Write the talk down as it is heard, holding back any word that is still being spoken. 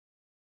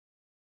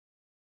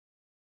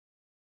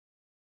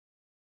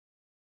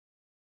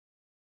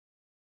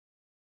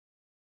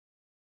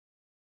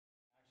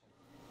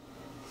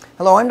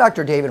Hello, I'm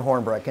Dr. David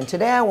Hornbrook, and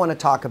today I want to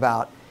talk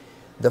about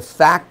the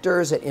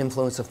factors that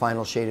influence the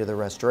final shade of the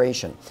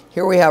restoration.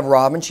 Here we have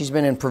Robin. She's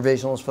been in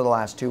provisionals for the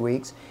last 2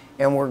 weeks,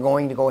 and we're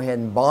going to go ahead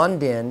and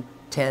bond in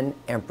 10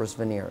 Empress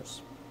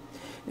veneers.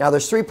 Now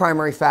there's 3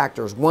 primary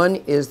factors. One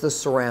is the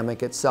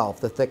ceramic itself,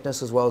 the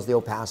thickness as well as the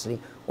opacity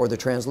or the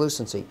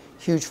translucency,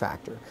 huge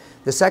factor.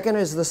 The second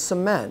is the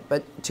cement,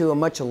 but to a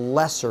much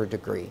lesser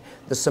degree.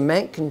 The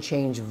cement can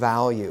change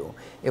value.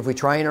 If we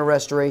try in a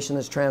restoration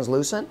that's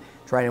translucent,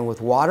 try it in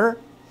with water,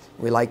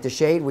 we like the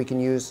shade, we can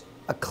use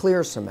a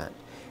clear cement.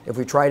 If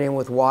we try it in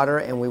with water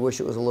and we wish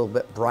it was a little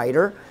bit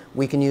brighter,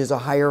 we can use a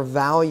higher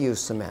value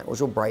cement,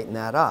 which will brighten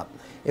that up.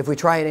 If we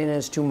try it in and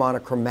it's too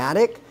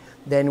monochromatic,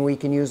 then we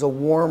can use a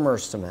warmer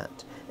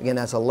cement. Again,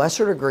 that's a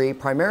lesser degree,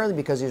 primarily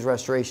because these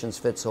restorations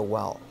fit so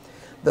well.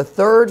 The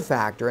third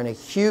factor, and a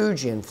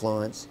huge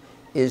influence,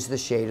 is the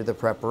shade of the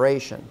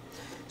preparation.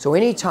 So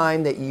any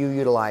time that you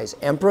utilize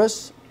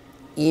Empress,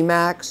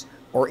 e.max,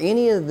 or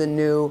any of the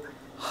new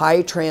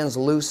high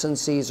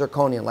translucency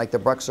zirconium, like the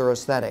Bruxer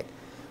aesthetic,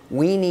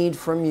 we need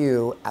from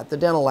you at the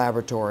dental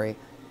laboratory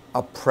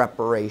a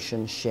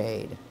preparation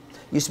shade.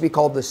 Used to be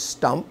called the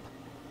stump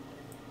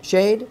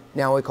shade,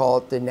 now we call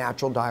it the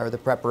natural dye or the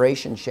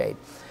preparation shade.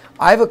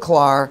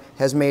 Ivoclar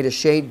has made a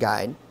shade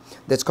guide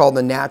that's called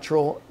the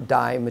natural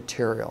dye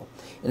material,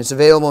 and it's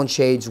available in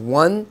shades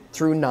 1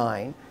 through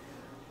 9,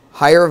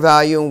 higher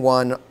value in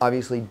 1,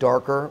 obviously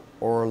darker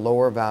or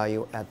lower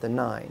value at the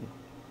 9.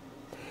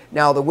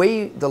 Now the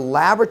way the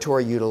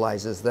laboratory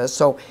utilizes this,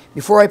 so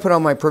before I put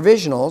on my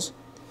provisionals,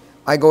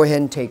 I go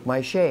ahead and take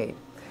my shade.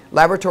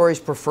 Laboratories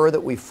prefer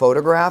that we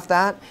photograph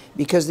that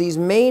because these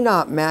may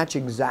not match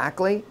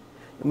exactly.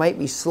 It might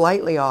be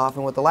slightly off,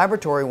 and what the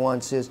laboratory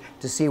wants is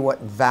to see what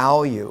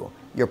value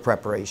your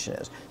preparation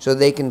is. So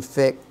they can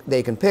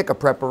pick a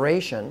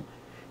preparation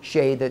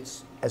shade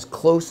that's as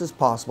close as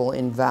possible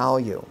in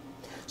value.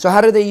 So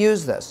how do they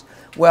use this?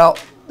 Well,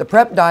 the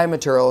prep dye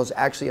material is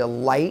actually a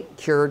light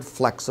cured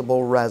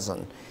flexible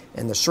resin.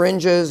 And the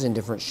syringes in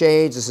different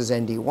shades, this is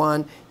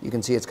ND1, you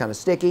can see it's kind of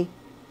sticky.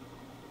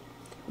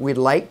 We'd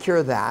light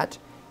cure that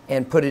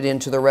and put it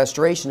into the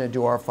restoration to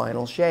do our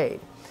final shade.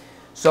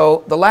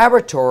 So the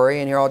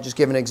laboratory, and here I'll just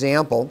give an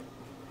example.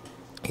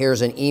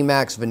 Here's an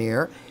e.max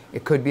veneer.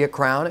 It could be a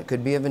crown, it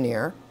could be a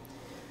veneer.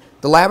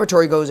 The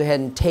laboratory goes ahead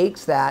and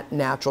takes that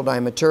natural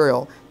dye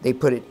material, they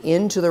put it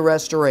into the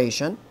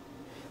restoration.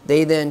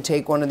 They then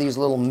take one of these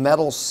little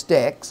metal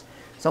sticks.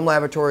 Some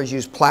laboratories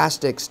use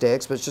plastic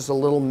sticks, but it's just a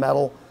little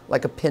metal,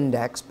 like a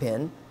Pindex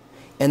pin.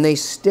 And they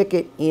stick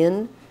it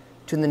in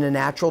to the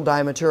natural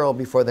dye material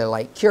before they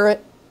light cure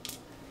it.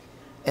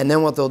 And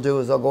then what they'll do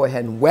is they'll go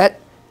ahead and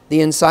wet the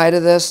inside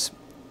of this,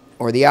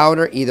 or the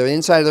outer, either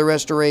inside of the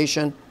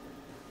restoration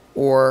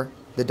or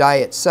the dye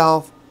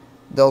itself.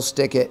 They'll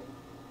stick it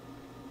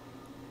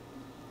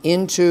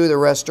into the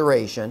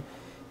restoration,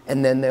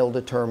 and then they'll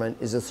determine,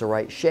 is this the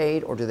right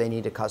shade or do they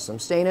need to custom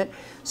stain it?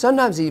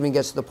 Sometimes it even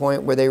gets to the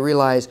point where they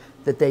realize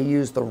that they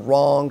used the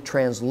wrong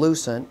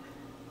translucent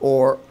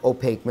or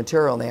opaque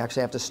material and they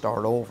actually have to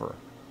start over.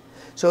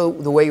 So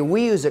the way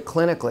we use it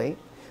clinically,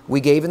 we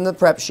gave them the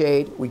prep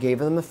shade, we gave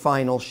them the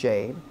final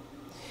shade,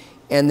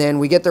 and then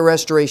we get the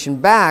restoration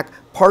back.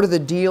 Part of the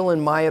deal, in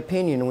my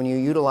opinion, when you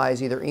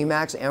utilize either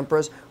e.max,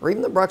 Empress, or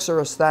even the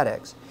Bruxer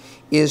aesthetics,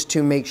 is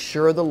to make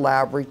sure the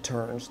lab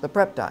returns the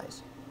prep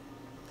dyes.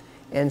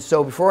 And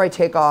so before I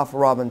take off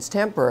Robin's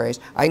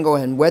temporaries, I can go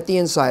ahead and wet the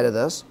inside of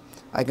this.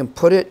 I can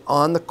put it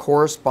on the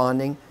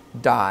corresponding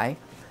dye.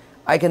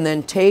 I can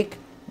then take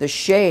the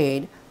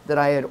shade that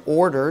I had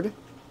ordered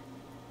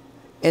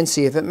and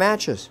see if it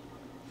matches.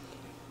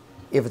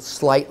 If it's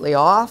slightly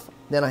off,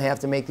 then I have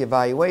to make the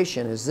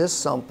evaluation. Is this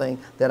something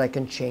that I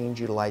can change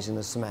utilizing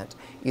the cement?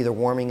 Either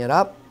warming it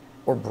up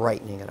or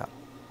brightening it up.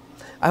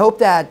 I hope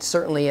that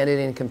certainly ended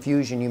in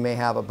confusion you may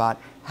have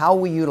about how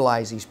we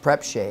utilize these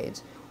prep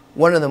shades.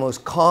 One of the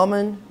most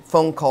common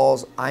phone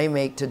calls I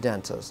make to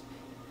dentists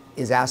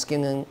is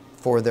asking them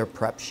for their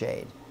prep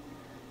shade,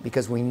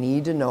 because we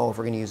need to know if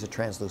we're going to use a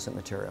translucent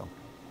material.